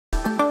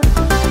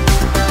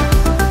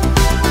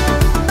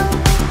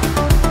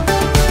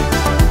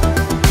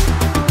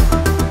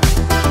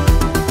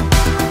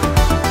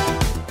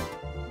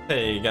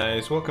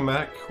guys, welcome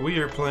back. We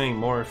are playing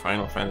more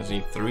Final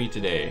Fantasy 3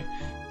 today.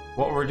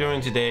 What we're doing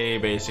today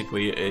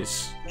basically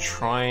is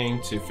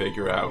trying to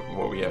figure out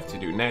what we have to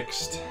do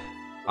next.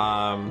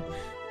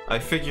 I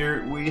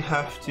figure we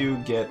have to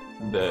get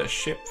the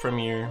ship from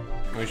here,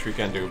 which we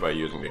can do by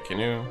using the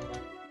canoe.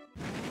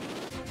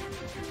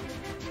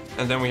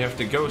 And then we have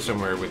to go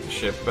somewhere with the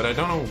ship, but I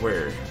don't know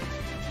where.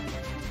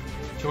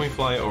 Can we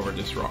fly over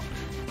this rock?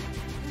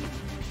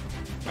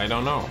 I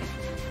don't know.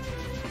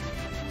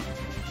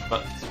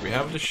 But we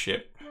have the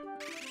ship.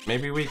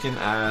 Maybe we can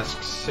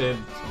ask Sid.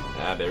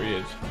 Ah, there he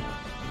is.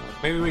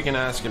 Maybe we can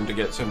ask him to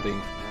get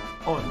something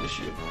on the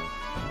ship.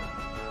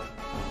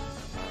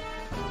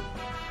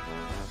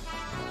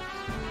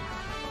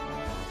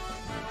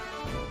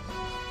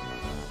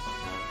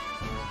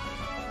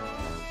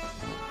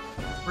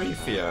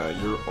 Rafia,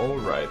 you're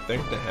alright,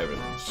 thank the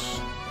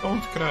heavens.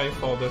 Don't cry,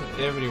 father,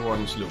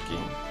 everyone's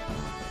looking.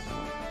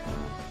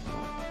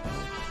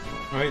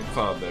 Right,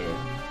 father.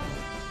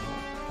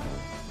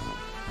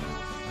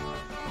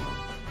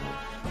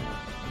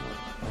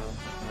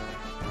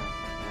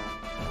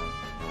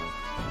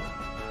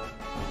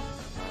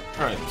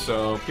 Alright,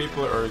 so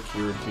people are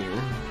cured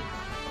here.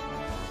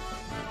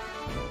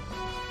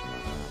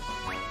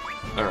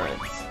 Alright,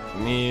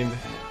 need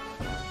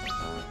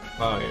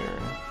fire.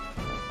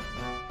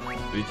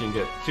 We can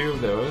get 2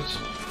 of those,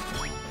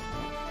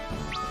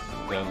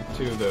 then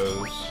 2 of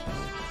those,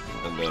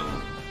 and then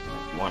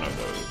 1 of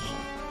those.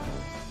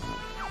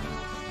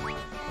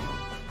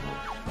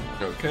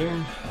 Okay.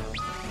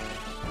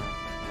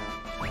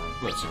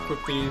 Let's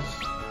equip these.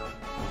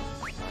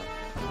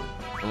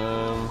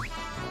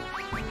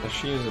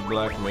 She is a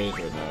black mage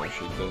right now.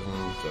 She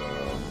doesn't.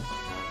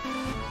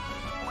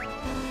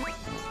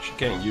 She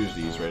can't use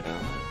these right now.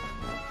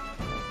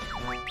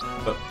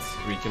 But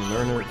we can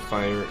learn her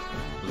fire,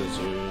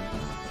 blizzard.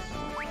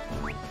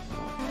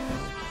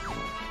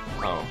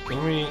 Oh,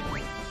 can we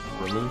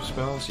remove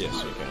spells?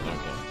 Yes, we can.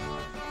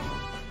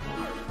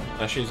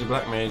 Okay. She's a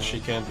black mage. She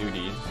can't do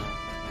these.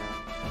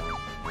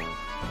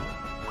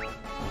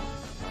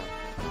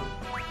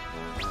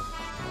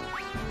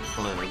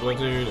 We'll learn her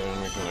blizzard,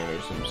 and we can learn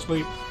her some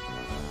sleep.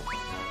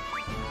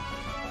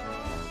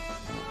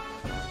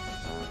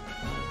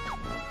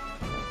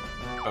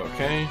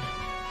 Okay.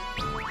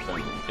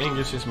 Then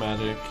Angus's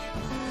magic.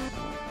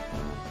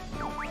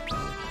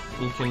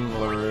 He can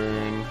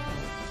learn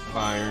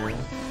fire,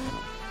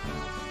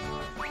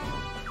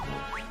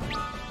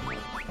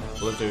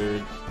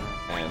 blizzard,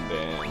 and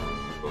then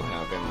we'll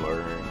have him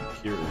learn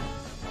cure.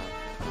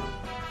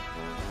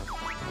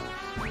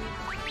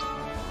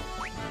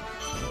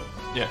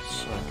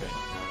 Yes, okay.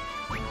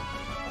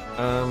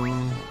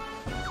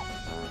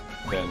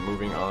 Then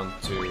moving on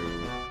to...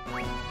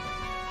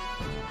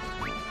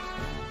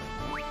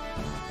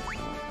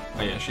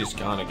 Oh yeah, she's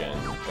gone again.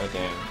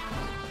 Goddamn.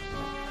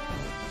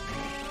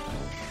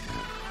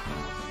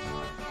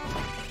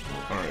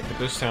 Alright, but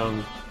this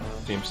town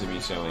seems to be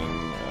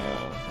selling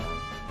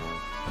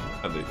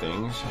other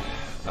things.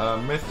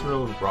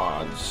 Mithril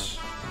rods.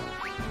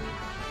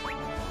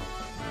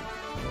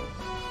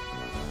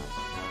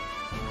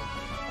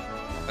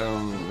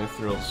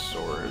 Mithril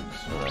swords.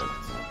 Alright.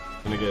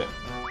 Gonna get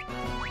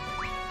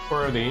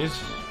 4 of these.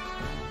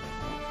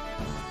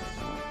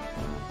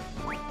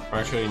 Or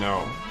actually,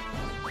 no.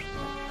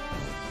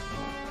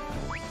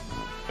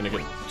 Gonna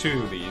get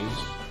 2 of these.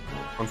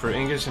 1 for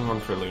Ingus and 1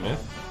 for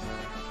Lunith.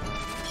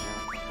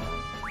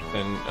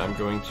 Then I'm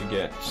going to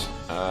get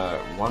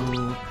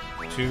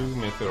 2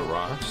 mithril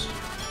rods.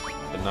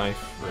 The knife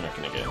we're not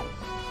gonna get.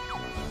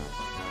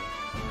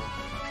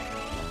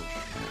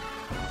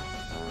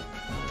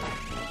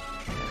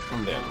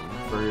 And then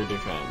for your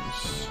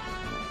defense.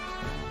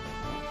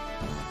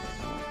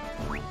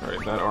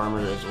 Alright, that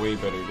armor is way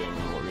better than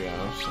what we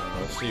have, so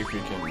let's see if we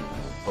can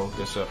bulk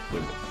this up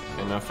with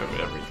enough of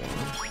everything.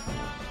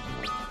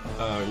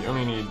 You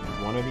only need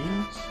 1 of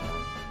these?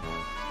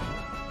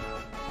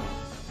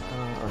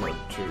 Or no,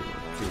 2. 2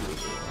 will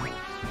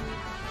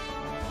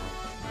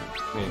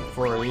do. Need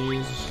 4 of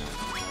these.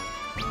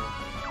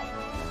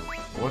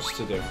 What's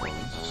the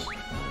difference?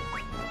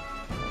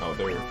 Oh,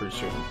 they're for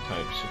certain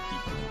types of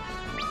people.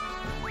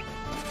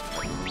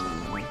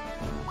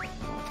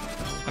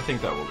 I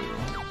think that will do.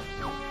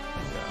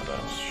 Yeah,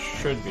 that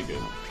should be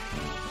good.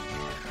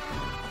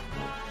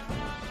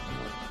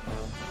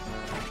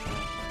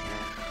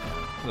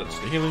 That's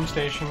the healing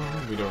station.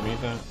 We don't need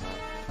that.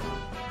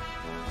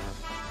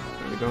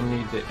 We don't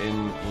need the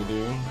inn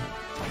either.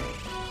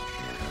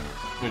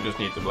 We just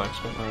need the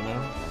blacksmith right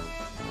now.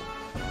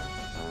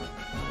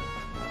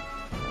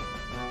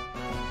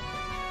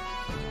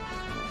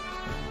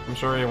 I'm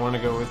sorry I want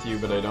to go with you,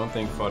 but I don't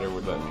think Father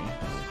would let me.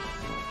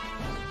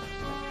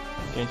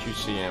 Can't you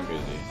see I'm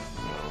busy?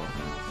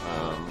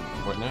 No.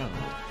 What now?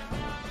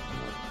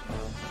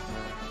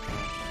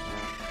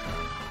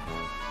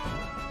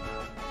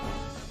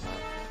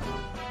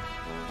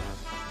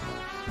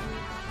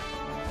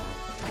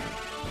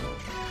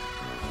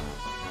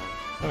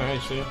 Oh, I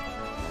see.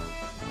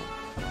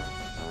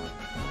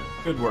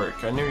 Good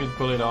work. I knew you'd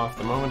pull it off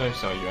the moment I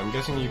saw you. I'm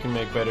guessing you can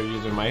make better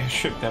use of my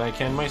ship than I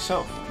can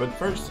myself. But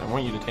first, I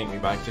want you to take me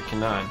back to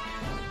Canaan.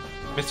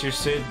 Mr.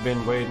 Sid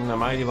been waiting a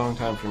mighty long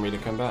time for me to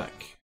come back.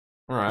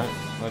 Alright,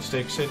 let's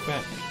take Sid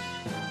back.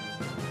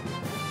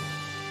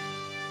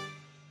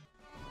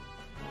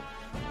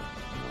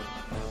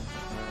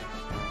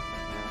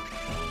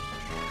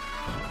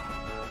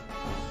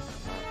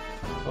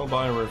 Oh,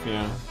 bye,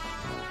 Rufia.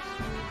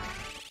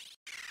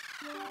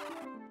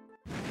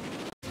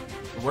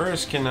 Where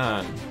is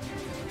Canaan?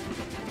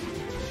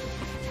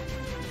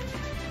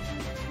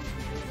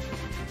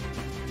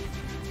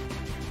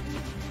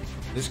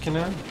 This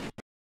Canaan?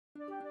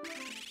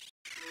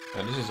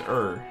 Yeah, this is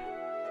Where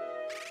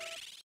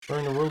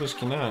in the world is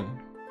Canaan?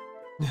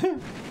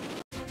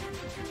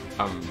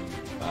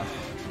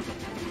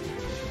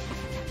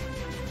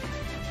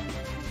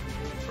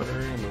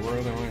 Where in the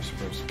world am I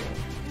supposed to go?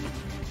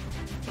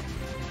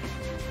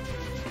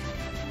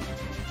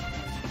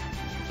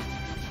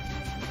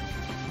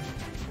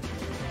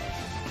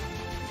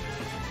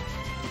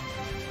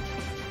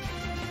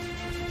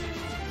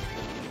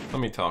 Let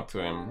me talk to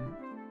him.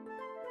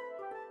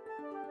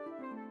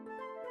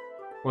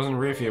 Wasn't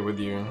Rafia with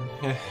you?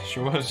 Yeah, she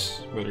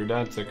was, but her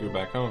dad took her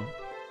back home.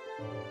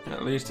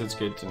 At least it's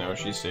good to know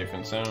she's safe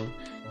and sound.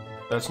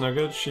 That's no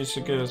good, she's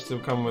supposed to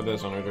come with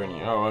us on her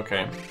journey. Oh,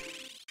 okay.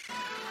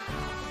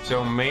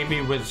 So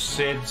maybe with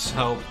Sid's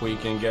help we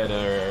can get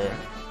her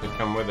to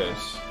come with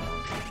us.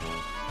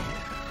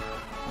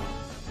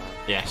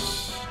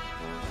 Yes.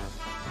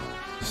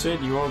 Sid,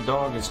 you old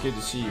dog, it's good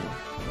to see you.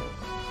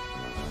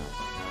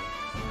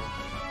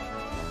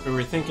 We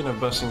were thinking of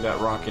busting that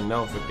rock in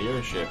Nelf with the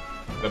airship,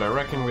 but I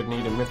reckon we'd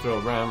need a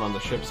mithril ram on the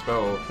ship's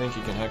bow. Think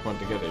you can hack one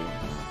together.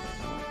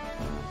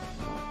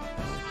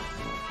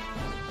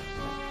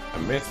 A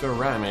mithril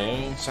ram,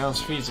 eh? Sounds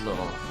feasible.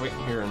 Wait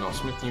here and I'll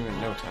smith you in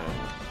no time.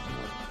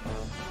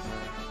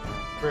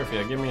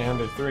 Rufia, give me a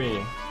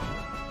 103.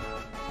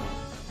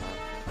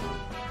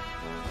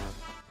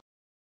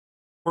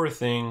 Poor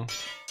thing.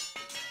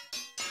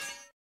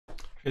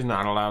 She's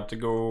not allowed to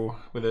go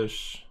with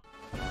us.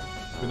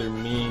 With her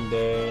mean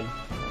dad.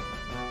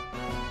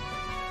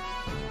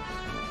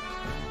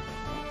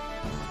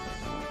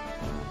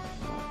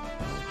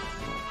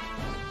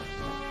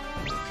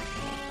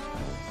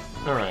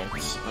 Alright,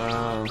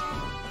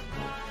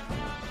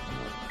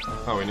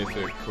 oh, we need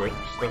to equip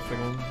stuff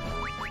again?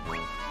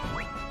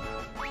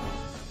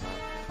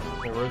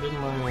 Wait, where did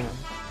my... Wait,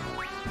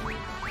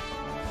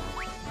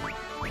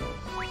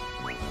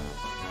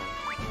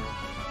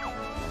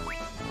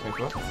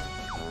 what?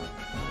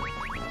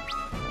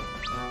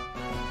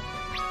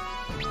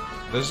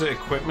 Does the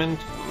equipment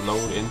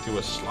load into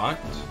a slot?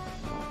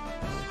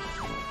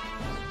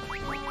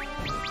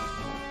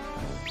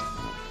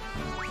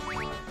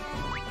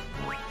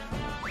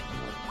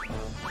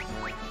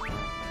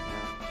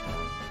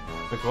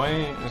 Like, why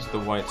is the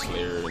White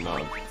Slayer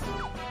not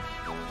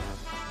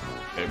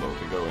able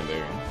to go in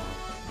there?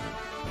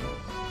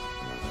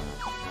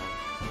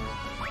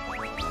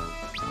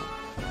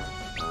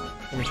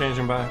 Let me change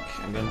him back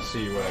and then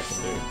see what I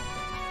can do.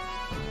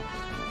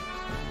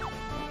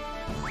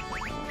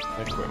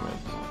 Equipment.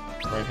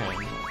 Right hand.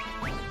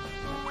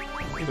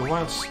 Hey, the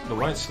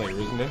White Slayer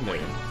isn't in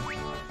there.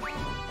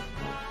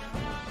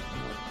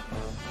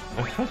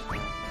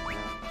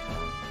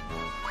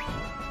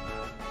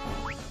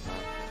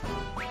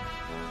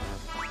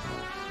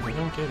 I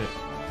don't get it.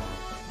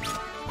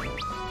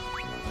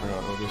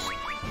 Alright, we'll just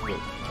put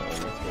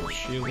Mithril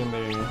shield in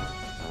there.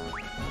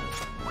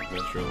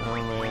 Mithril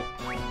helmet,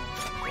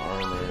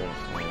 armor,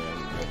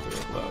 and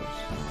Mithril gloves.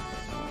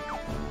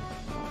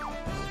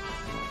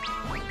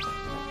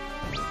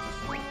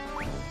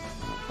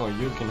 Oh,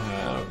 you can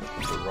have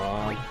the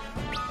rod.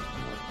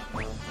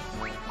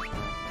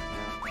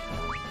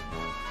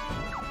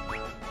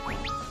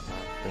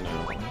 For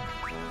now.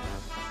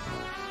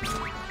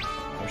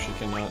 Oh, she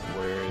cannot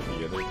wear the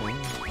other thing.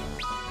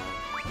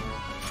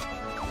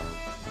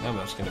 Now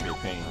that's gonna be a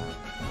pain.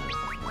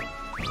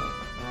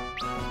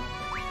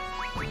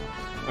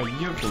 Oh,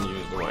 you can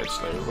use the White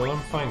Slayer. Well,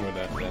 I'm fine with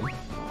that then.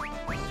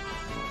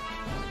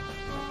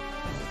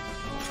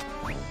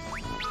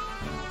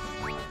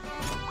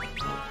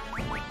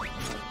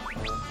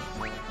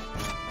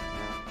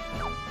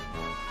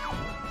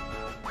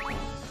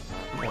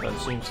 That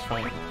seems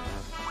fine.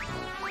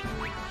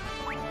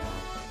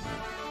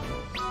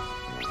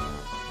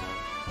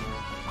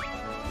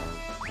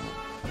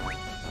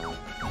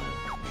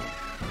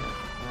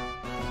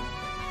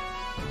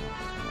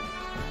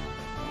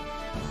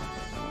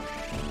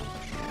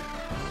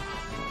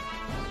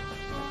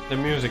 The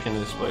music in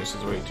this place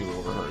is way too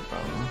overheard,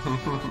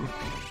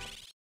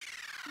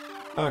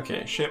 though.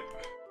 Okay, ship.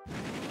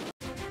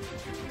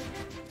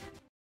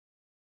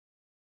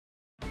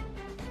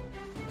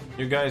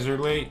 You guys are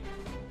late.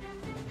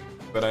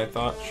 But I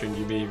thought, shouldn't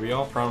you be? We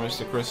all promised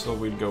the crystal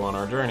we'd go on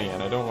our journey,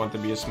 and I don't want to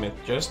be a smith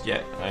just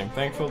yet. I am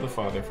thankful to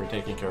Father for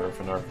taking care of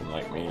an orphan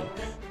like me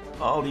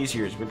all these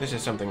years, but this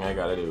is something I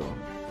gotta do.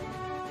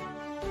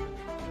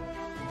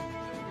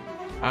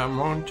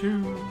 I'm on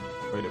to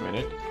Wait a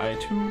minute, I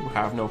too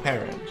have no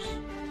parents.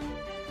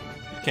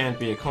 It can't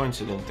be a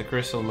coincidence, the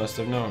crystal must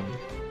have known.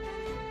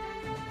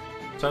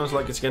 Sounds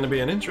like it's gonna be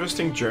an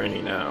interesting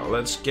journey now.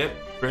 Let's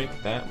break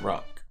that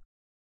rock.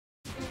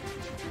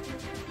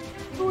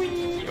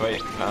 Whee!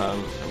 Wait,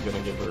 I'm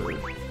gonna give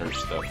her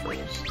stuff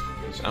first,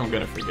 'cause I'm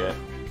gonna forget.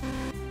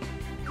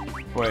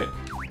 Wait,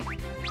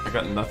 I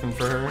got nothing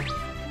for her?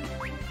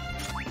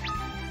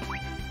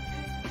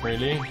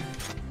 Really?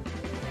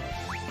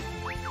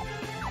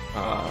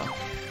 Alright.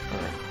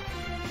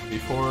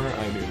 Before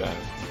I do that,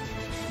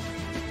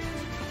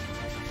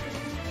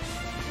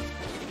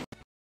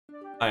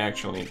 I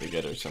actually need to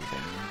get her something.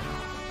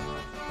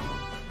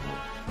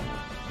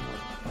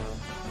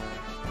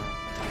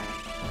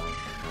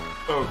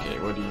 Okay,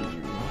 what do you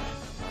do?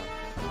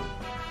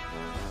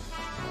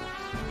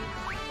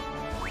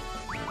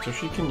 So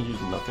she can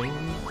use nothing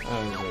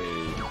as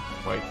a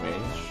white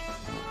mage?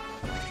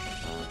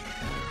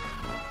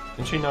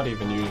 Can she not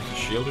even use a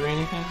shield or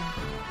anything?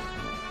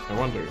 I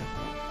wonder.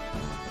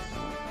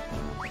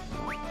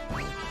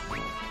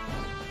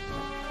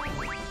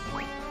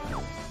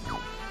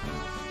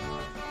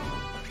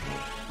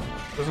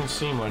 Doesn't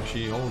seem like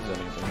she holds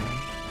anything.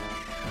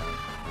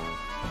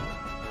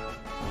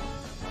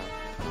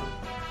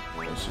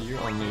 Okay, so you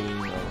only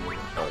know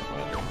dark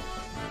matter.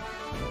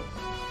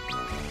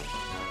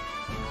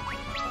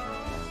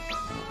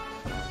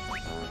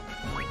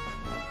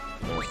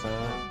 There's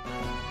that.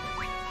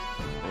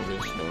 I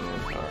guess no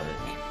dark.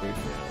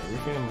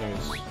 Rufian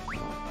knows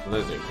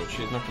Lizard, but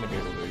she's not going to be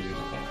able to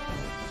use that.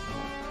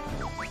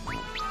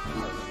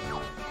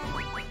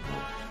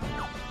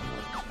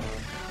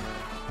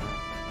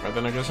 Right,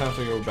 then I guess I have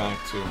to go back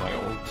to my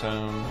old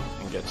town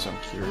and get some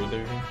cure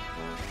there.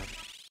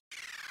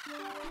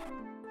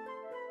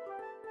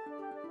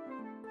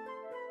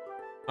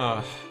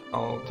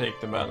 I'll take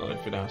the battle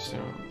if it has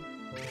to.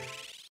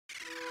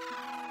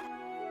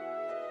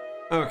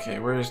 Okay,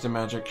 where's the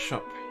magic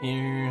shop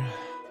here?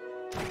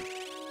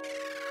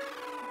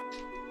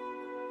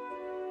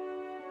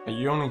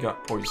 You only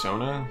got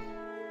Poisona?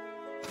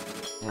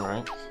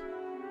 Alright.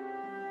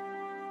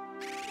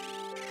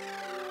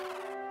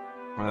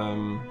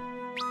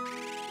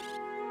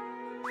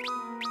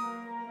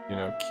 You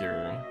know,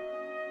 cure.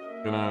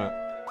 Gonna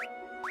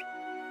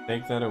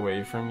take that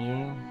away from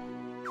you,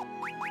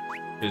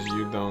 because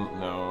you don't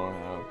know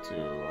how to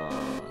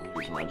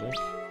use magic.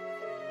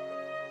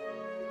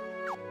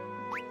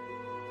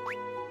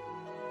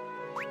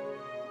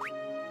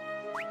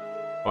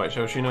 Oh, wait,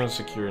 so she knows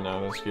secure now,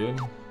 that's good.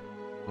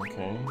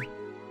 Okay.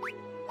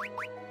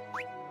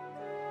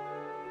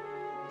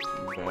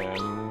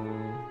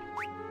 Then...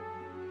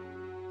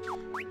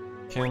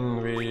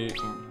 can we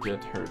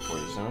get her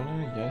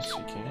Poisona? Yes,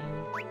 you can.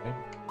 Okay.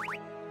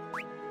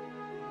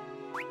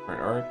 Her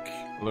Arc.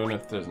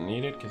 Luneth doesn't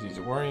need it because he's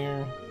a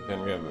warrior.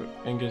 Then we have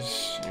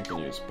Angus. You can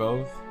use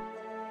both.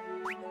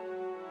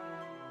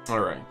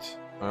 Alright.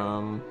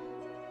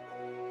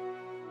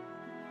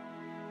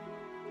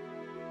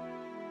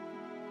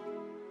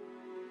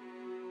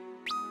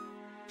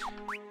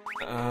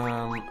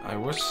 I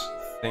was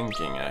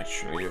thinking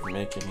actually of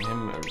making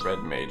him a red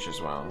mage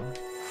as well.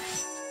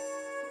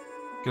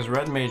 Because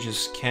red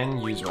mages can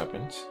use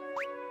weapons.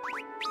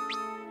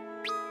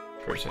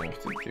 First I have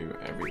to do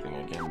everything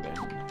again then.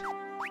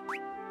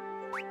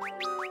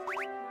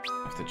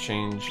 I have to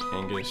change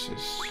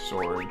Angus's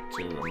sword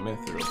to a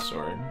mithril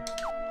sword.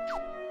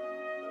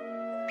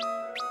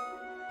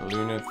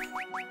 Luneth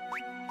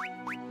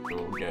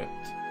will get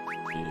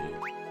the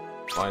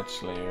Light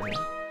Slayer.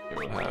 It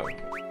will have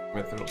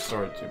mithril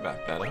sword to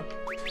back that up.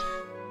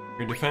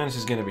 Your defense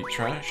is gonna be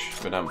trash,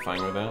 but I'm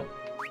fine with that.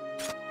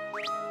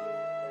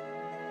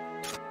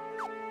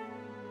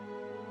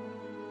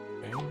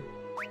 Okay.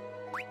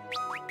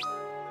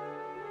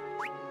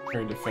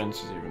 Her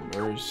defense is even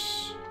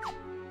worse.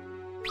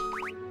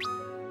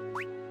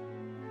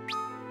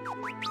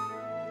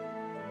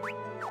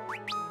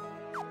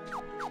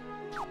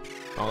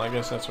 Well, I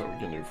guess that's what we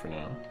can do for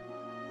now.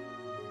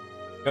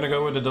 Gonna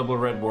go with the double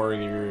red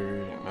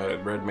warrior,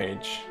 red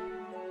mage.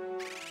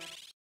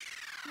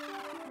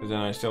 Because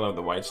then I still have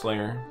the White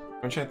Slayer,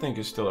 which I think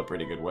is still a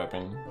pretty good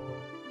weapon.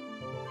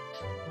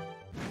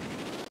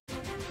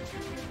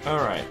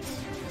 Alright.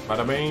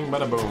 Bada bing,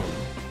 bada boom.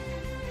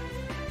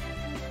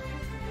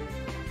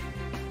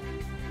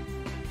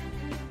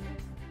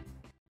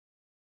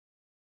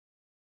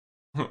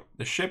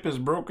 The ship is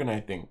broken, I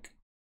think.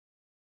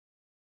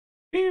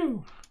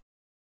 Phew!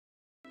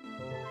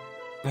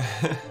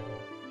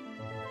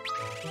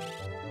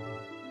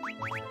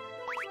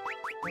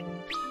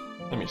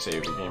 Let me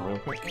save the game real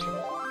quick.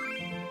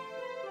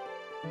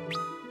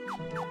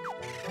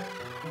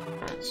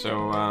 Alright,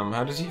 so,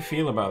 how does he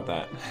feel about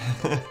that?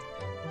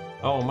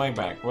 Oh, my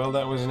back. Well,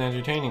 that was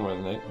entertaining,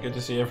 wasn't it? Good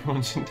to see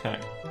everyone's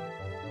intact.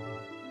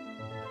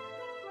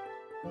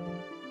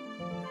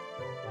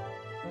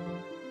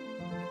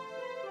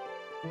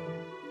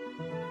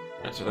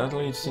 Alright, so that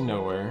leads to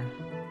nowhere.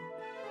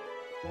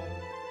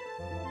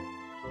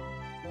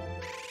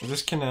 Is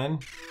this Canaan?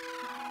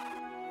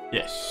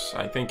 Yes,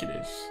 I think it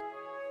is.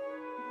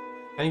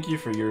 Thank you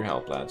for your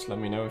help, lads. Let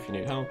me know if you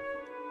need help.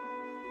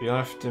 You'll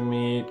have to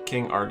meet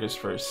King Argus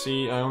first.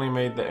 See, I only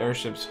made the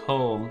airships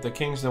hull. The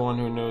king's the one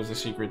who knows the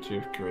secret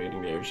to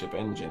creating the airship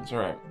engines.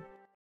 Alright.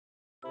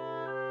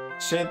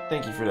 Sid,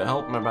 thank you for the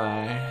help.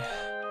 Bye-bye.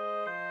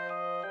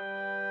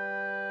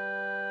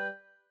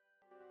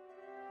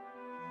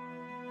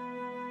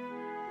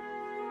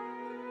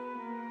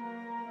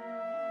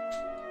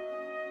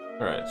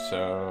 Alright,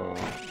 so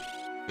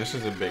this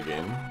is a big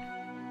inn.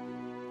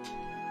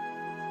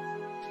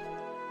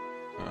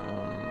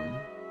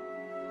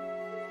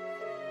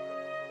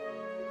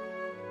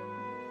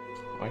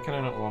 Why can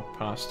I not walk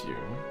past you?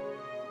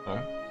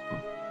 Huh?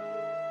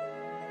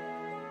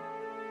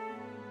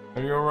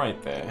 Are you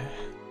alright there?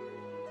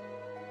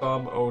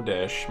 Bob O.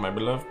 Desch, my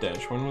beloved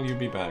Desch, when will you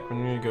be back?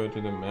 When will you go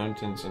to the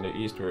mountains in the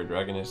east where a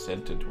dragon is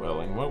said to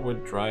dwell? And what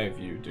would drive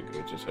you to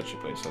go to such a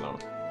place alone?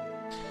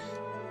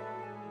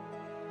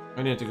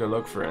 I need to go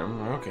look for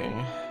him. Okay.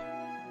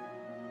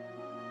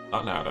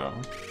 Not now, though.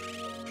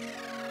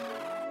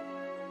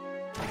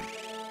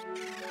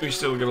 We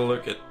still gotta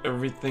look at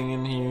everything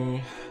in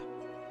here.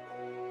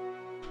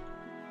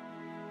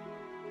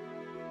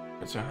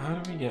 So how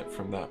do we get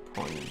from that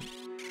point?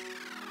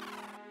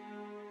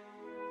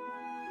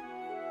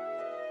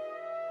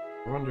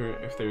 I wonder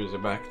if there's a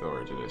back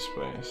door to this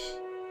place.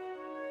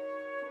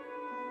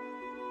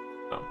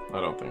 No,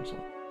 I don't think so.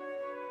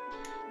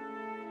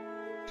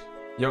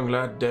 Young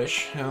lad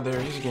Desch, oh there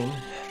he is again.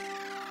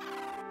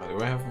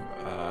 Do I have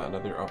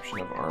another option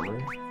of armor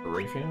for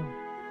Raytheon?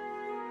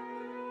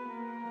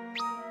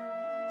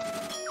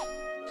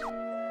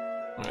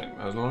 Alright,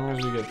 as long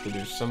as we get to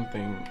do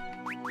something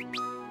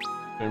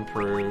to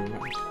improve,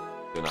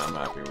 then I'm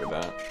happy with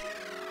that.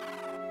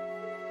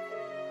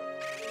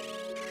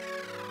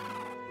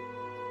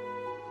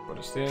 What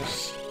is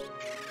this?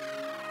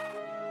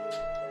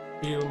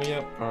 Heal me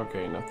up.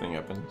 Okay, nothing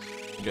happens.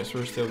 I guess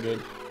we're still good.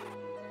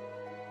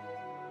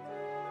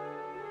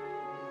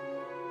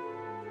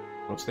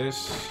 What's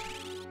this?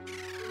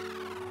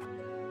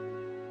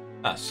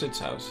 Ah, Sid's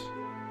house.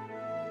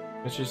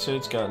 Mr.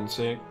 Sid's gotten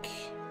sick.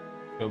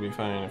 He'll be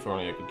fine if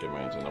only I could get my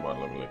hands on a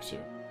bottle of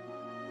elixir.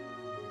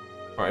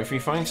 Alright, if we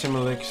find some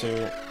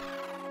elixir,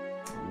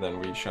 then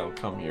we shall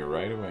come here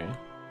right away.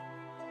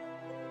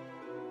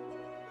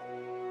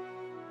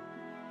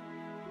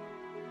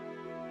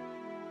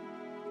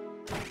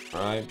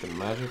 Right, the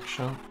magic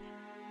shop.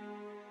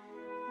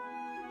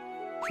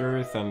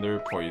 Pure thunder,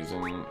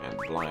 poison, and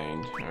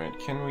blind. Alright,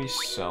 can we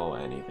sell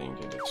anything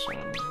to this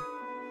one?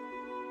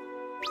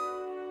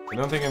 I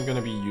don't think I'm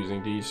gonna be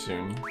using these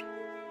soon.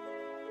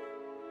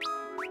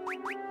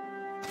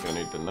 Don't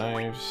need the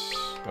knives.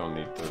 Don't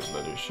need those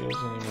leather shields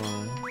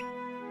anymore.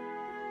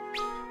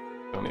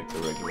 Don't need the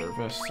regular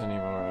vests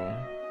anymore.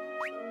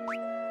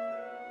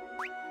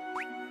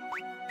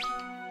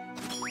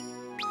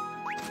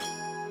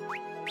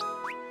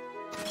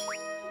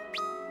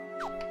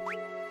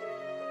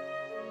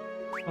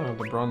 Oh,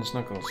 the bronze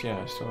knuckles. Yeah,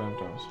 I still have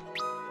those.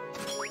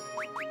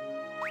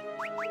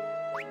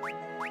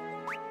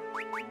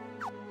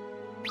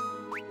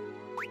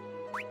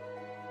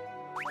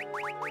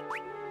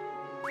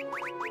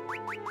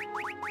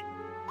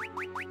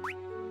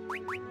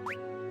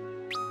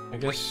 I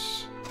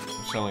guess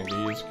I'm selling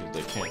these because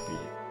they can't be.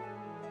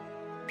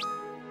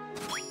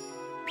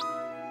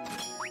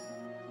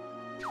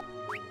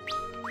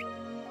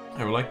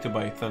 I would like to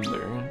buy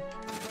thunder.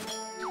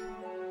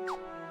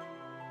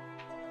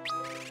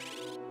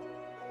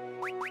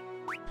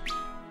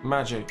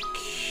 Magic.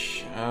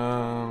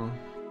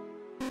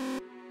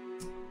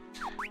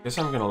 Guess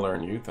I'm gonna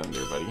learn you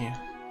thunder, buddy.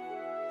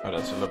 Oh,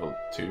 that's a level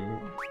 2.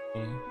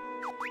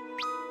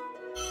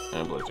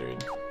 And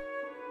blizzard.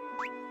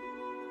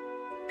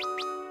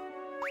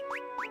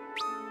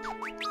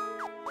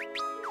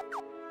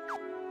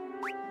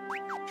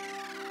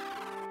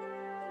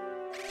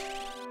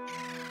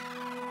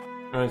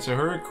 Alright, so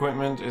her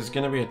equipment is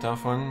gonna be a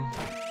tough one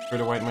for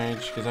the white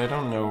mage, because I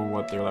don't know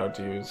what they're allowed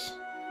to use.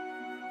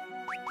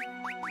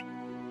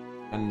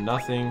 And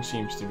nothing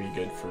seems to be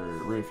good for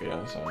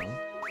Rufia, so...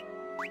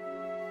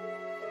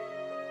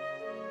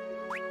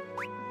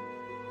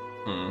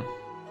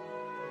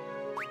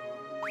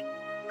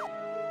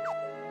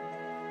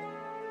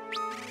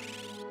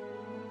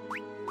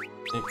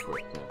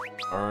 Equipment.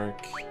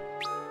 Arc.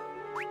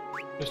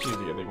 Just use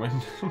the other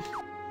one.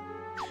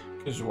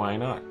 Because why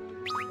not?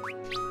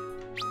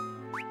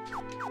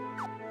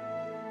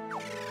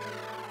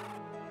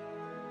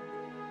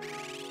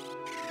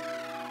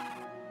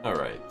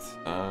 Alright,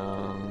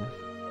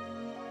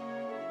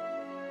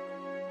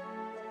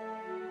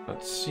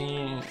 let's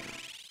see.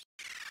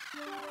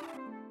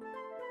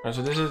 Alright,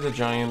 so this is the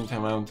giant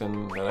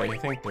mountain that I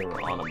think they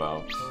were on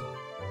about.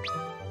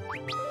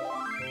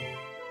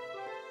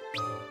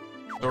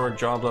 So our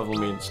job level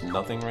means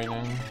nothing right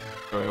now,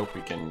 so I hope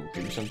we can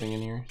do something in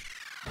here.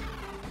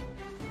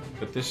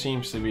 But this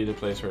seems to be the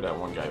place where that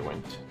one guy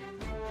went.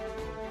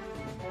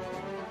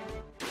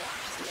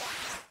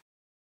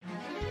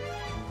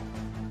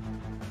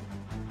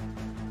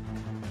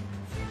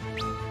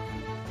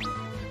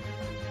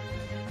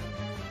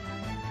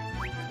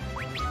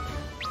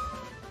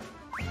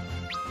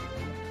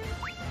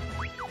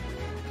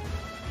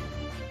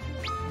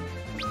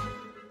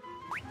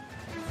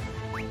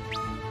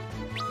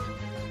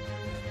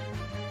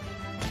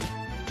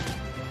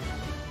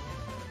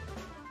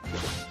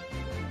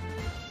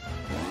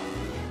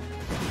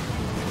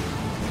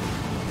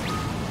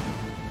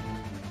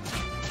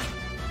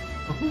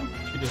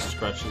 She just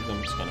scratches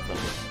them, it's kind of funny.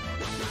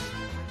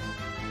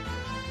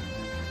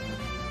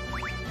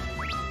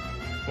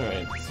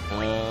 Alright,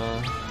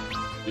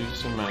 do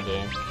some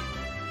magic.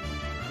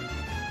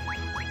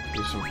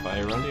 Do some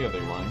fire on the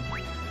other one.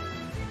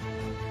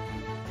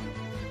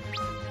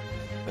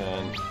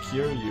 Then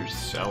cure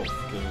yourself,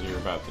 because you're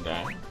about to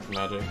die.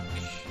 Magic.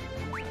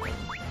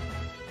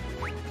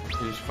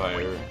 Use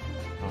fire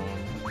on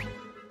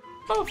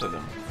both of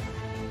them.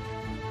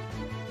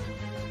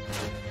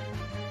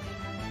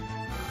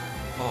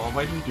 Oh,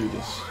 why do you do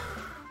this?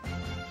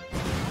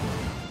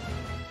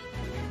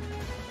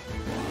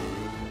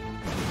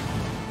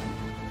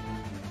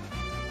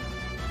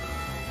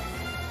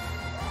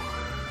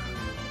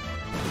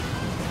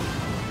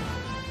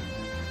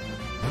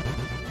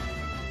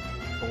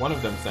 Well, one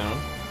of them's down.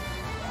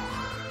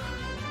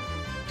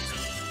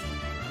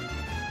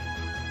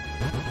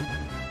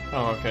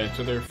 Oh, okay,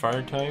 so they're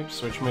fire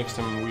types, which makes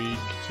them weak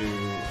to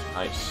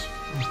ice.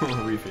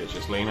 Reefy is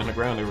just laying on the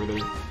ground over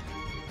there.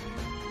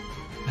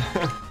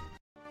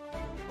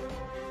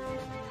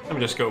 Let me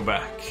just go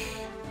back.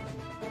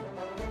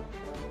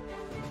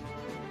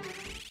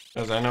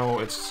 Because I know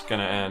it's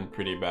gonna end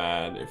pretty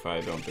bad if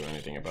I don't do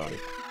anything about it.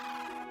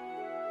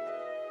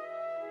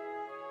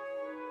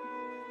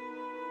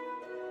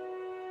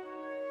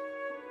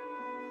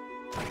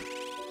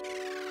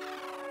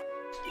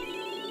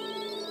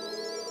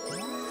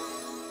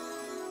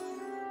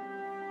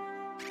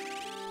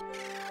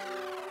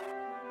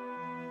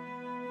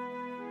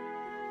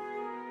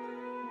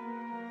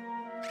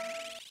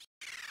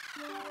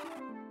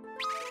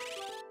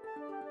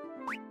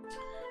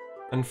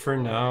 And for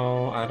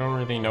now, I don't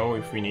really know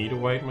if we need a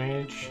white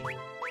mage.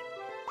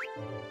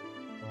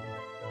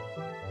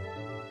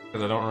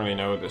 Because I don't really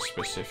know the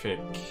specific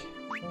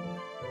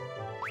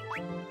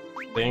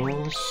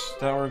things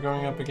that we're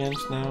going up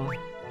against now.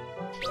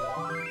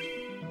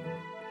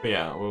 But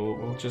yeah,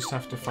 we'll just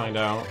have to find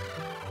out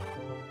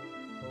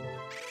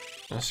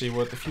and see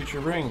what the future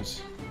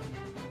brings.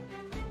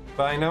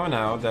 But I know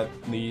now that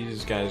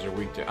these guys are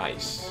weak to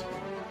ice.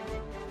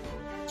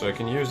 So I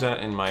can use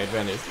that in my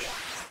advantage.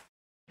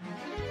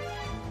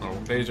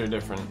 These are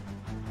different.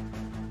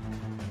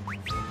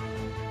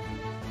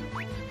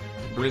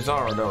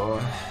 Blizzardo.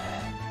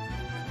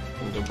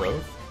 Can do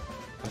both?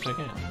 Yes, I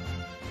can.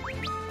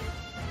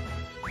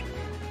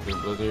 Do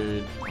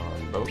Blizzard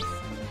on both.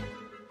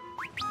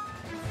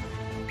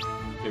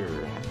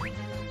 Cure.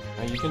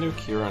 Now you can do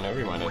Cure on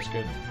everyone, that's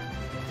good.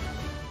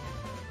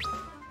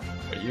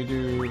 But you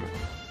do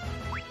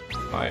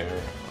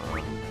Fire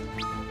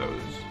on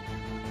those.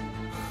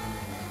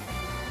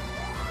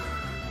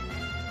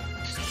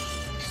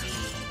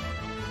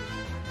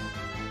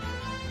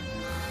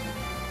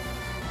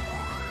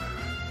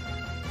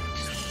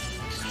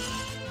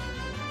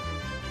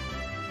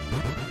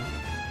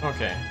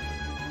 Okay.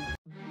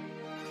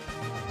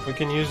 We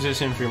can use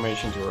this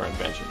information to our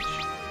advantage.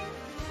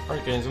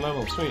 Art gains a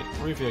level, sweet.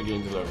 Revia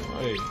gains a level,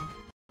 hey.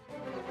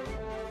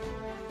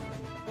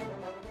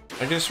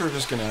 I guess we're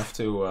just gonna have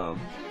to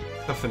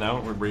toughen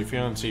out with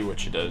Revia and see what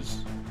she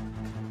does.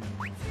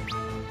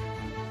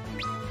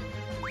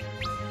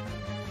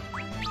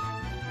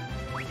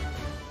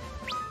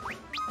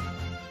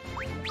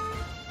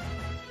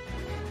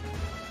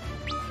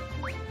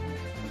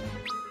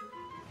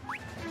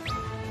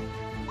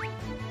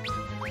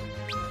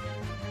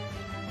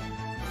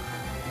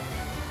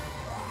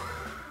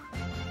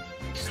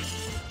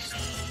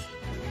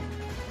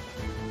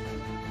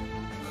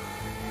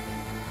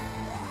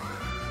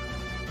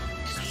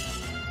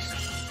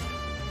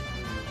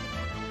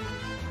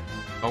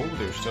 Oh,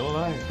 they're still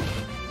alive.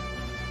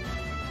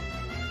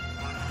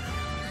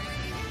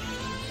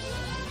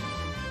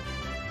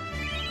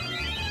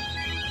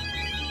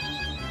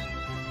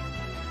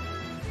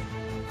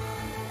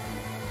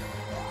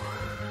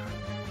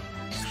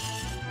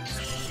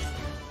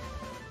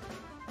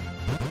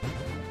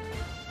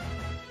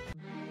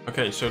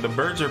 Okay, so the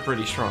birds are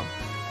pretty strong,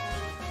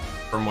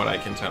 from what I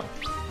can tell.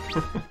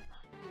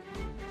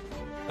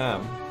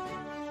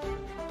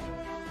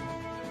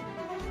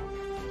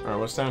 Alright,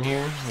 what's down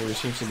here? There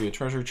seems to be a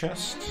treasure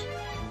chest.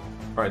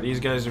 Alright, these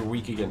guys are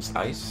weak against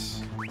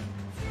ice.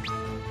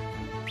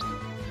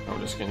 I'm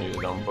just gonna use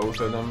it on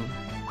both of them.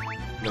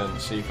 Then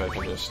see if I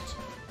can just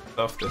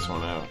stuff this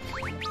one out.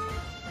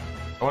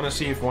 I want to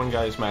see if one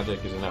guy's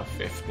magic is enough,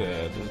 if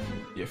the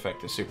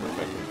effect is super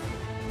effective.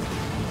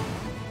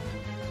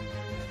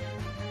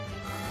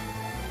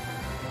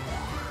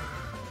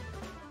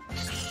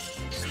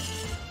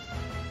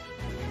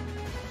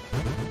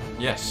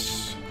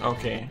 Yes,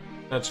 okay.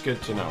 That's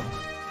good to know.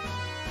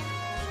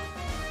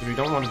 We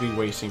don't want to be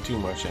wasting too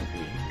much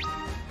MP.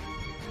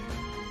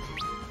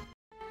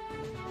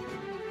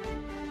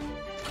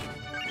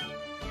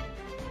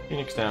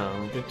 Phoenix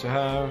down, good to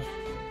have.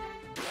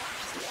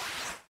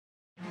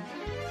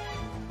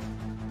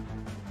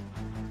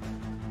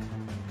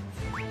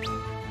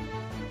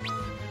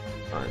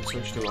 Alright,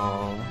 switch to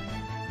all.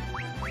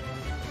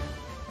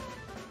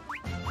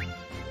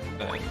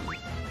 Then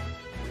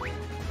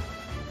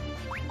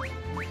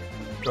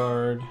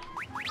guard.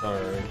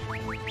 Guard.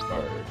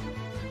 Guard.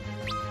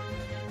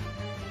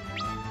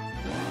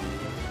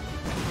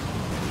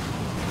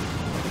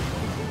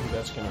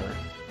 That's gonna hurt.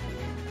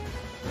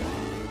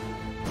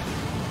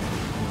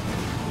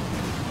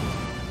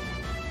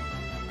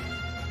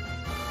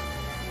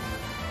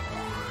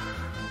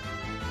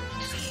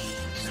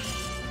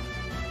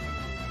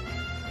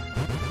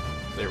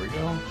 There we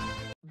go.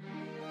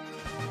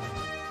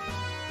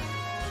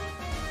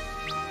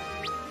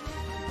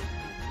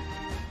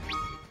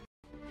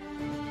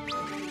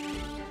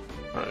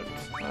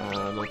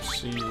 Alright, let's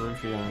see,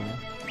 Ruffian,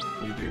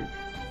 you do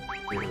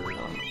here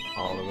on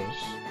all of us.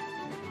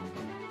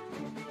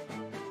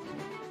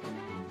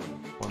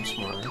 Once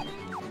more.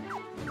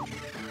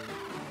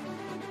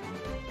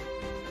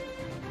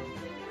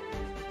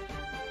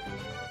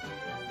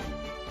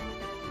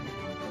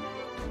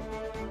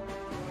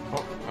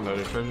 Oh,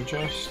 another treasure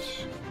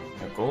chest.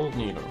 A gold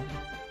needle.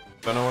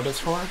 Don't know what it's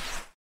for,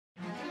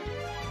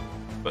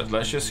 but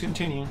let's just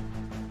continue.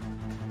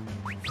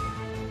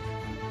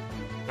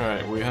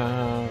 Alright, we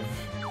have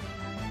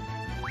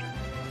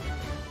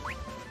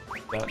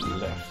that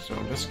left, so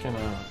I'm just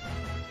gonna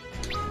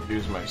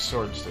use my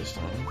swords this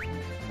time.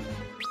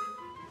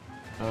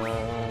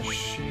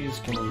 She's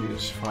gonna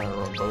use fire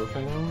on both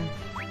of them.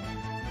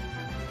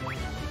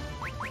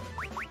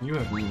 You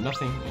have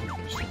nothing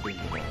interesting to do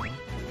now.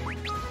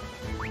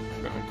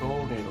 Got a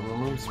gold needle,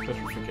 removes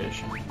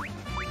petrification.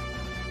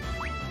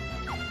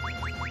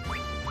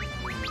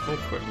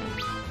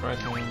 Equipment. Right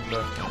hand,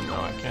 left hand. No,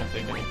 I can't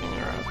take anything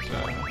out.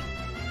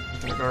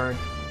 Just gonna guard.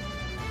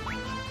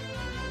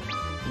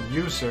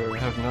 You, sir,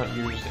 have not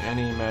used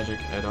any magic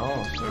at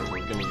all, so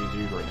we're gonna use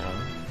you right now.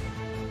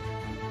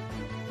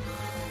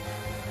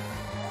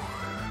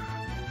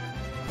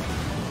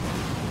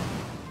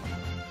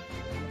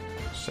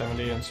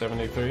 $70 and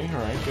 $73.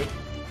 Alright, good.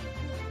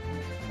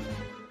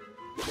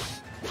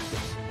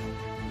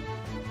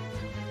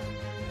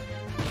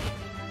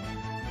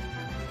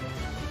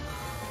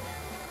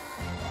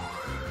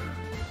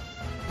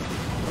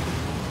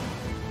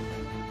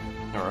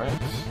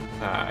 Alright.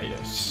 Ah,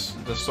 yes.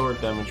 The sword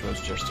damage was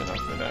just enough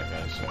for that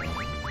guy, so...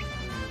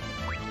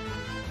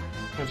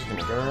 I'm just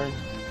gonna guard.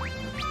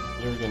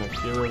 You're gonna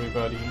cure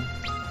everybody.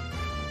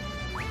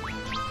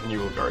 And you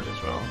will guard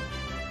as well.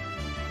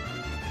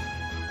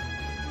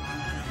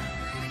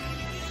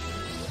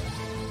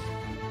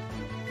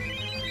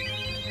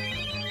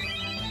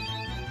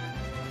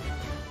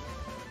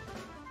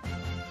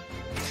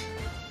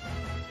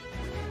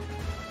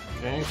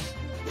 Okay.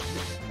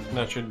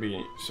 That should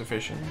be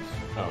sufficient.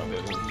 Oh,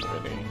 it isn't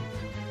already.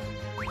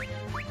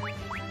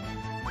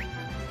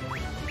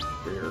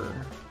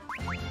 Rear.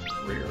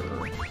 Rear.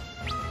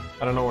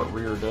 I don't know what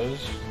rear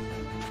does.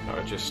 No,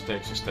 it just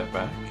takes a step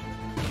back.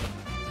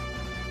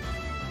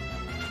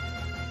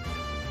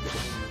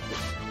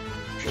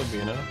 Should be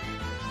enough.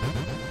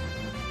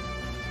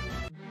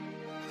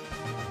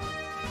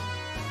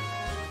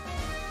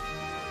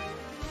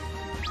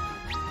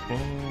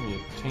 Okay, we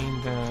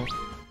obtained that.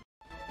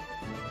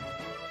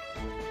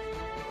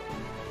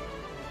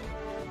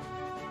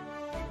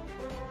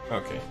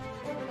 Okay.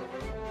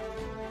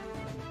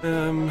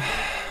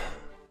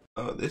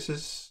 Oh, this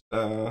is,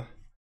 where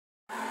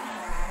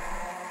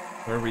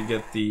we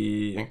get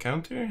the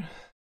encounter?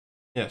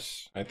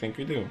 Yes, I think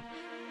we do.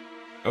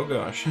 Oh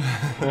gosh,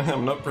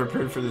 I'm not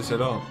prepared for this at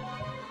all.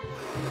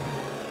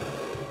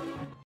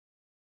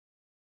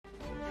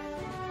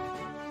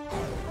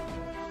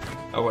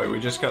 Oh wait, we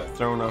just got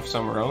thrown off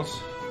somewhere else?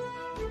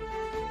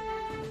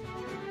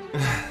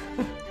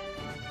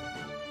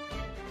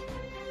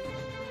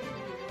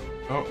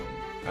 Oh,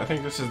 I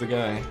think this is the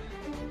guy.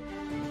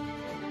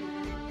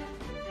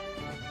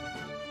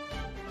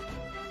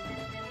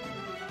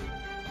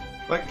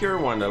 Like you're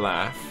one to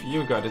laugh.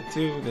 You got it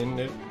too, didn't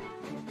it?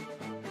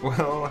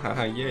 Well,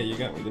 haha, yeah, you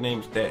got me. The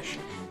name's Desch.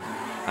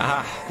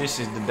 Aha, this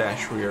is the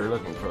Desch we are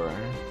looking for.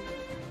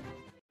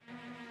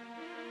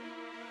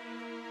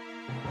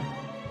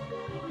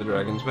 The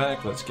dragon's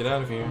back. Let's get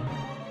out of here.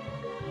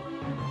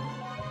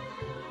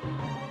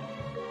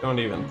 Don't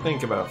even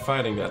think about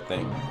fighting that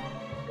thing.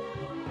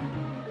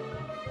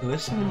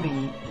 Listen to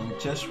me and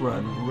just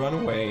run. Run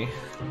away.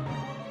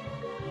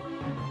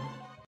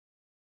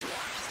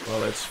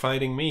 Well, it's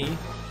fighting me.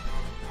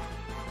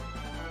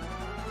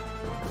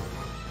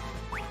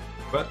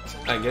 But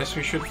I guess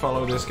we should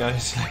follow this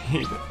guy's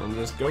lead and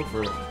just go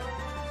for it.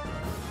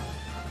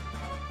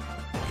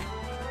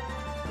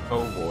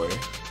 Oh boy.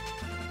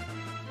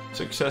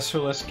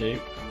 Successful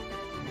escape.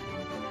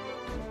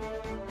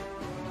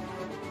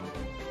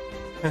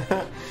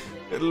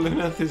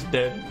 Luneth is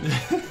dead.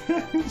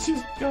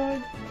 She's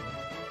gone.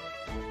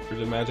 For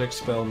the magic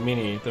spell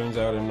Mini, turns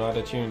out I'm not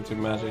attuned to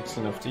magics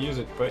enough to use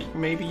it, but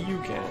maybe you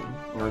can.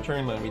 In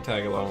return, let me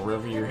tag along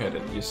wherever you're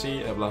headed. You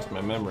see, I've lost my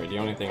memory. The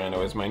only thing I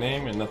know is my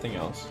name and nothing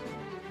else.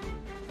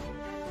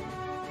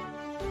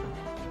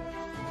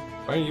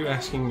 Why are you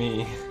asking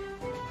me?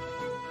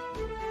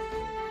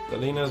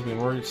 Selena's been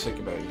worried sick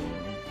about you.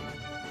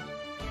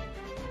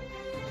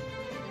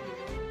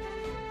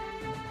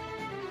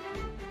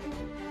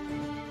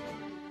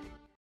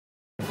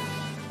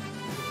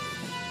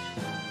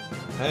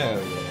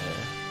 Hell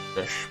yeah.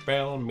 The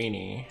Spell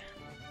Mini.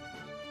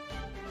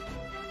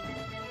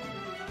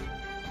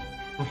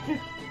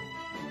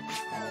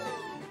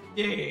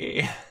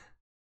 Yay!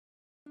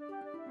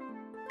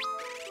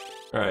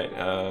 Alright,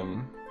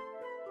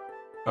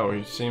 oh,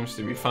 he seems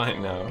to be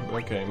fine now.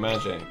 Okay,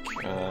 magic.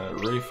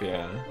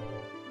 Rafia.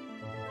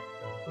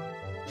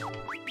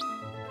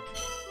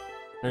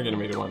 You're gonna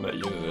be the one that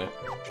uses it.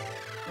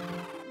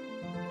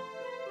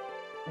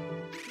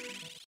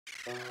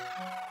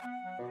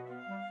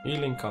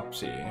 Healing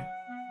Copsy.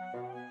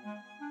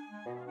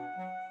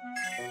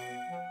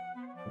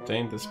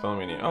 Obtain the spell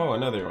mini. Oh,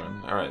 another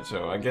one. Alright,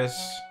 so I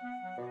guess...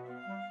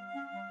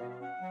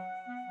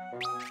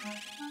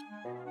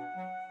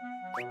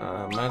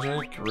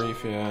 magic,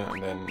 Rafia,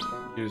 and then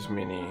use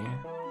mini.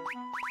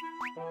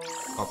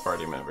 All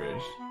party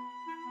members.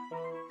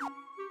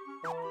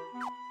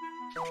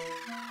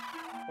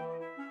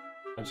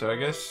 And so I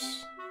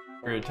guess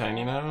we're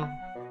tiny now.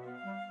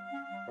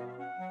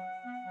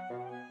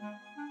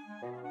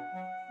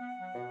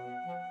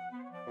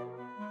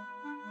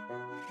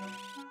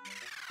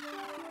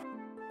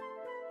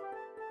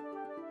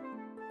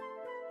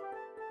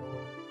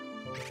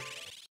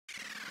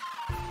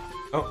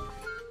 Oh,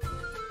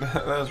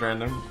 that was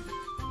random.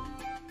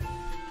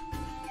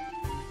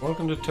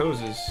 Welcome to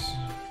Tozus.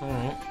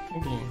 Alright,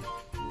 thank you.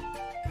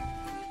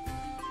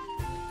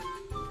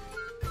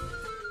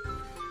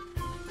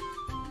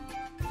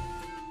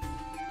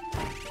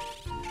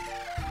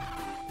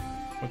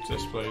 What's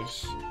this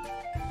place?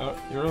 Oh,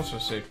 you're also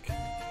sick.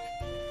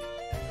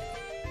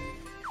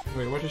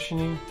 Wait, what does she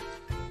need?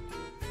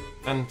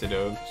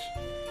 Antidote.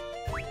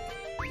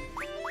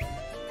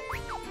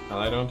 Well,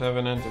 I don't have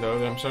an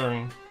antidote, I'm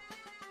sorry.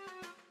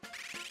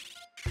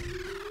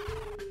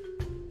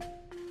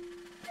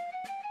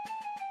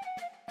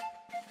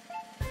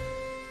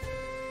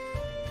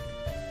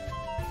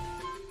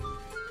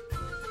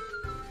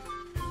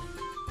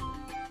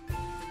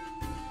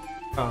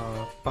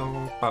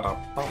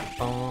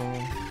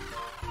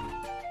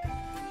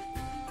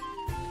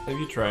 Have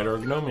you tried our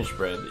gnomish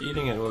bread?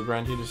 Eating it will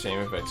grant you the same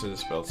effects as the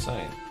spelled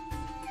sight.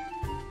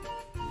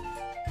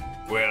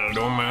 Well,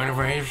 don't mind if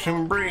I have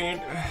some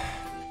bread.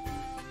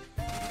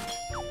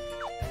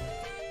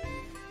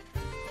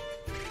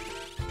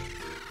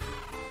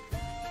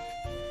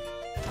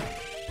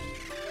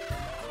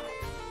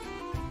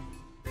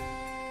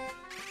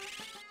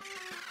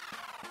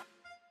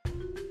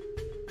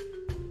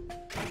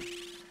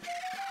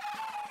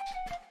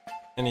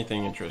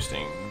 Anything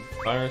interesting?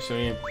 Fire,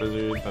 sweep,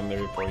 blizzard,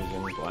 thunder,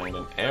 poison, blind,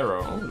 and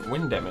arrow. Oh,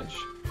 wind damage.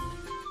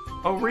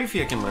 Oh,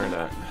 Rafia can learn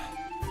that.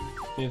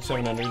 Need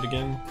 700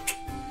 again.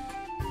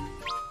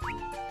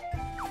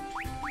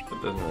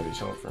 That doesn't really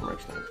sell for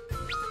much now.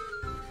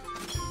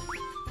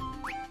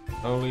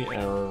 Holy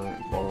arrow,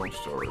 long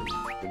sword.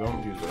 We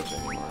don't use those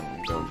anymore.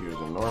 We don't use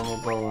a normal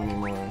bow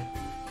anymore.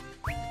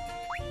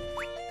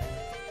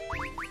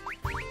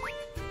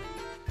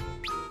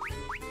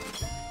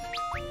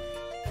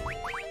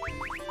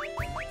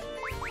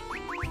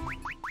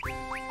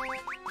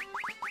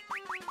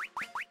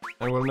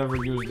 I will never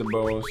use the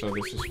bow, so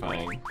this is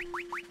fine.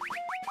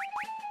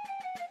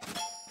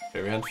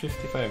 Okay, we had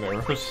 55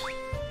 arrows.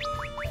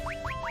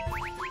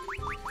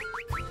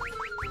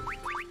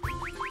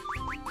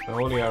 The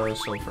holy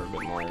arrows sell for a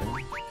bit more.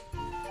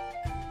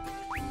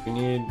 We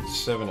need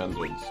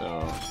 700,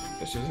 so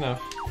this is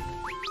enough.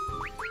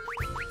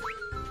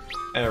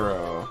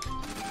 Arrow.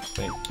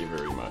 Thank you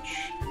very much.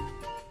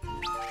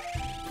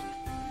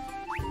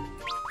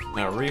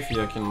 Now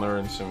Rafia can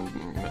learn some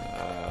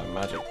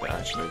magic that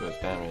actually does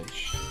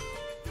damage.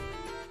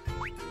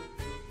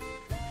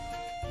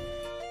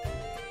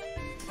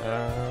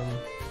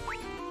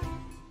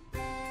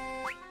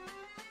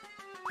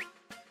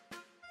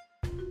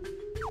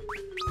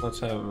 Let's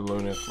have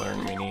Lunith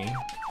learn mini,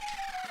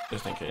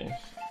 just in case.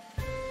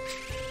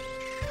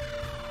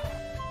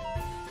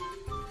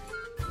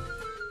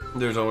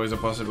 There's always a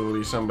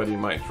possibility somebody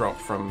might drop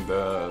from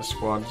the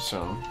squad,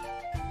 so...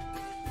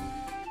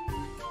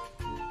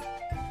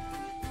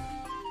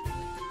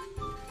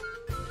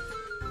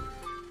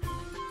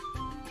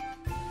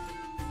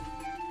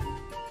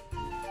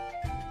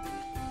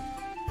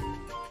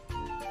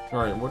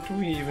 Alright, what do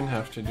we even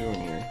have to do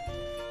in here?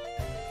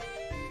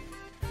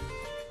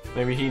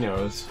 Maybe he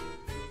knows.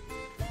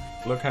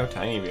 Look how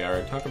tiny we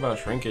are. Talk about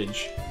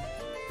shrinkage.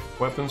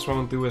 Weapons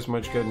won't do as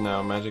much good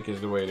now. Magic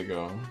is the way to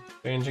go.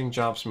 Changing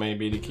jobs may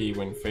be the key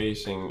when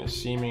facing a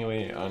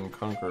seemingly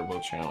unconquerable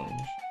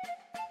challenge.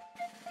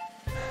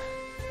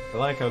 I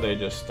like how they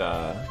just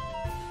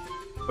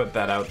put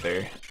that out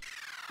there.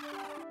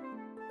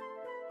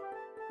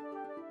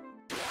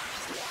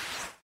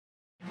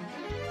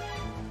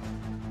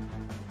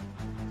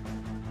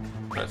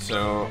 Alright,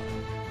 so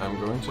I'm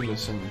going to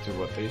listen to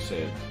what they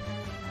said.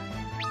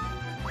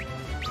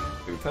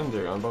 Do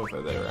thunder on both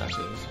of their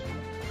asses.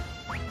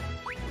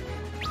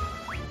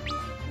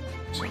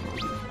 So,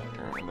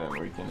 and then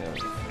we can have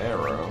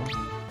arrow.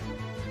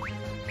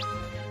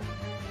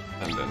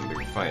 And then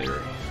do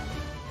fire.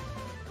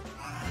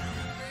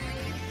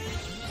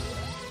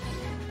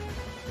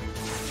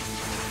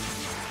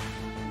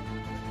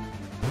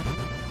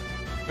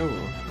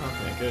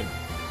 Okay, good.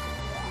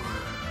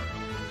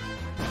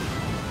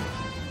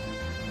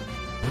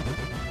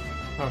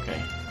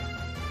 Okay.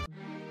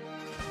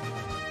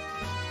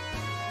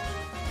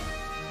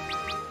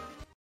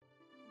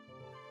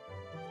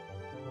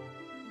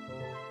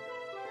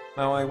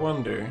 Now I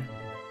wonder...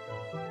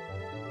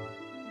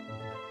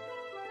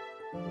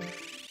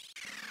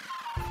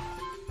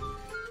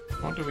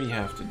 what do we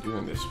have to do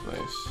in this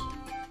place?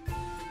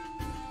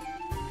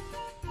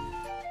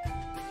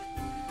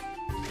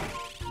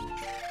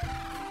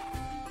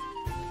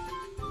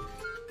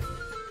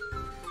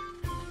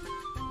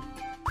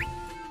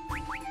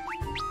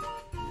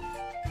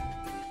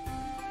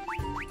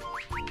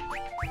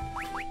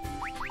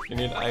 You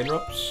need eye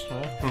drops?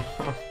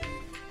 Huh?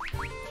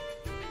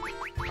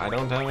 I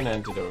don't have an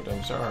antidote,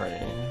 I'm sorry.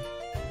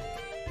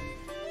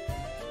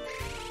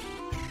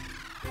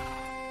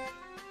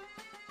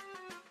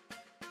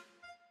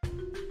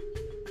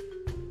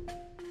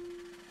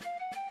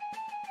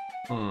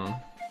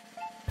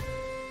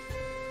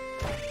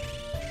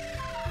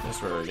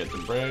 That's where I get the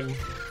bread.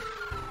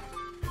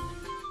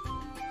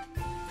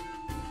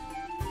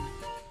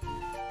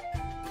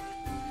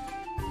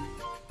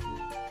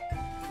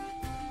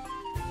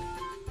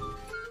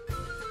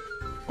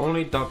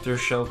 Only Dr.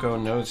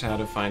 Shelko knows how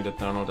to find the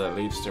tunnel that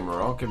leads to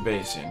Morocco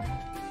Basin.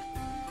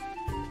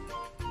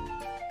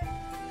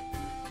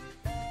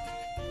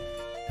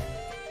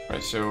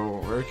 Right, so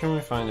where can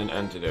we find an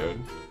antidote?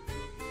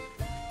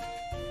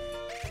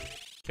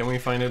 Can we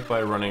find it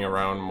by running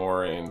around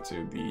more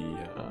into the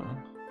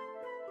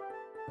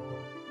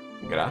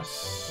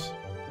grass?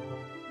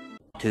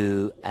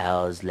 2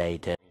 hours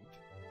later.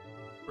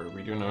 Where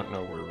we do not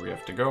know where we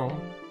have to go.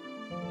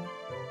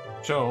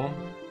 So,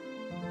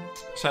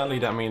 sadly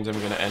that means I'm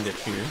gonna end it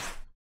here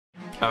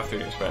after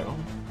this battle.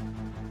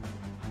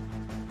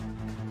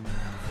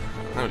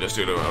 I'll just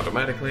do it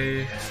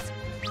automatically.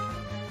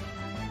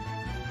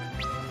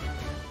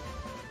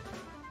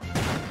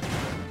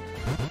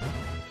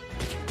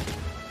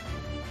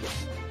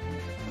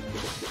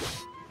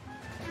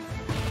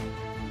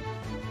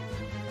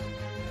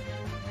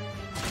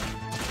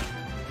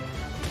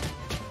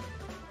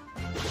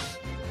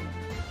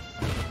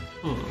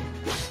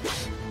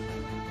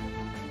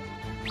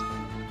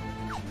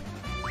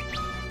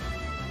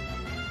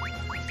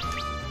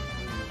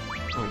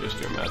 We'll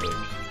just do magic.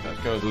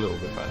 That goes a little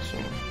bit faster.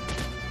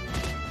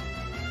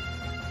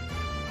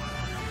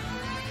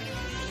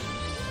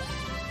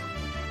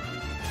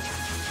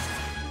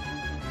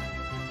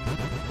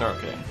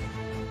 Okay.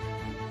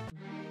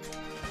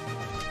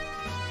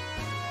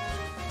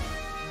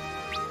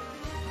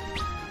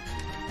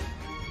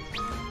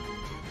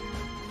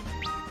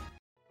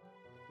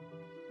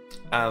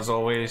 As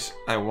always,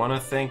 I want to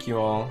thank you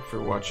all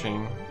for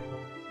watching.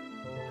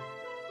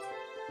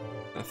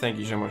 Thank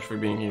you so much for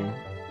being here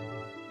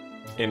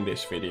in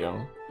this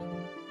video.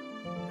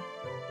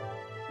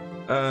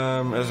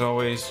 As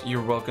always,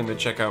 you're welcome to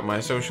check out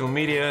my social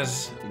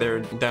medias. They're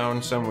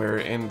down somewhere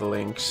in the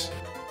links.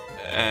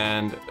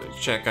 And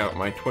check out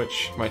my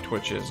Twitch. My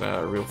Twitch is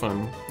real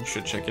fun. You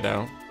should check it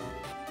out.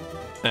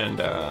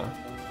 And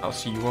I'll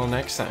see you all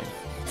next time.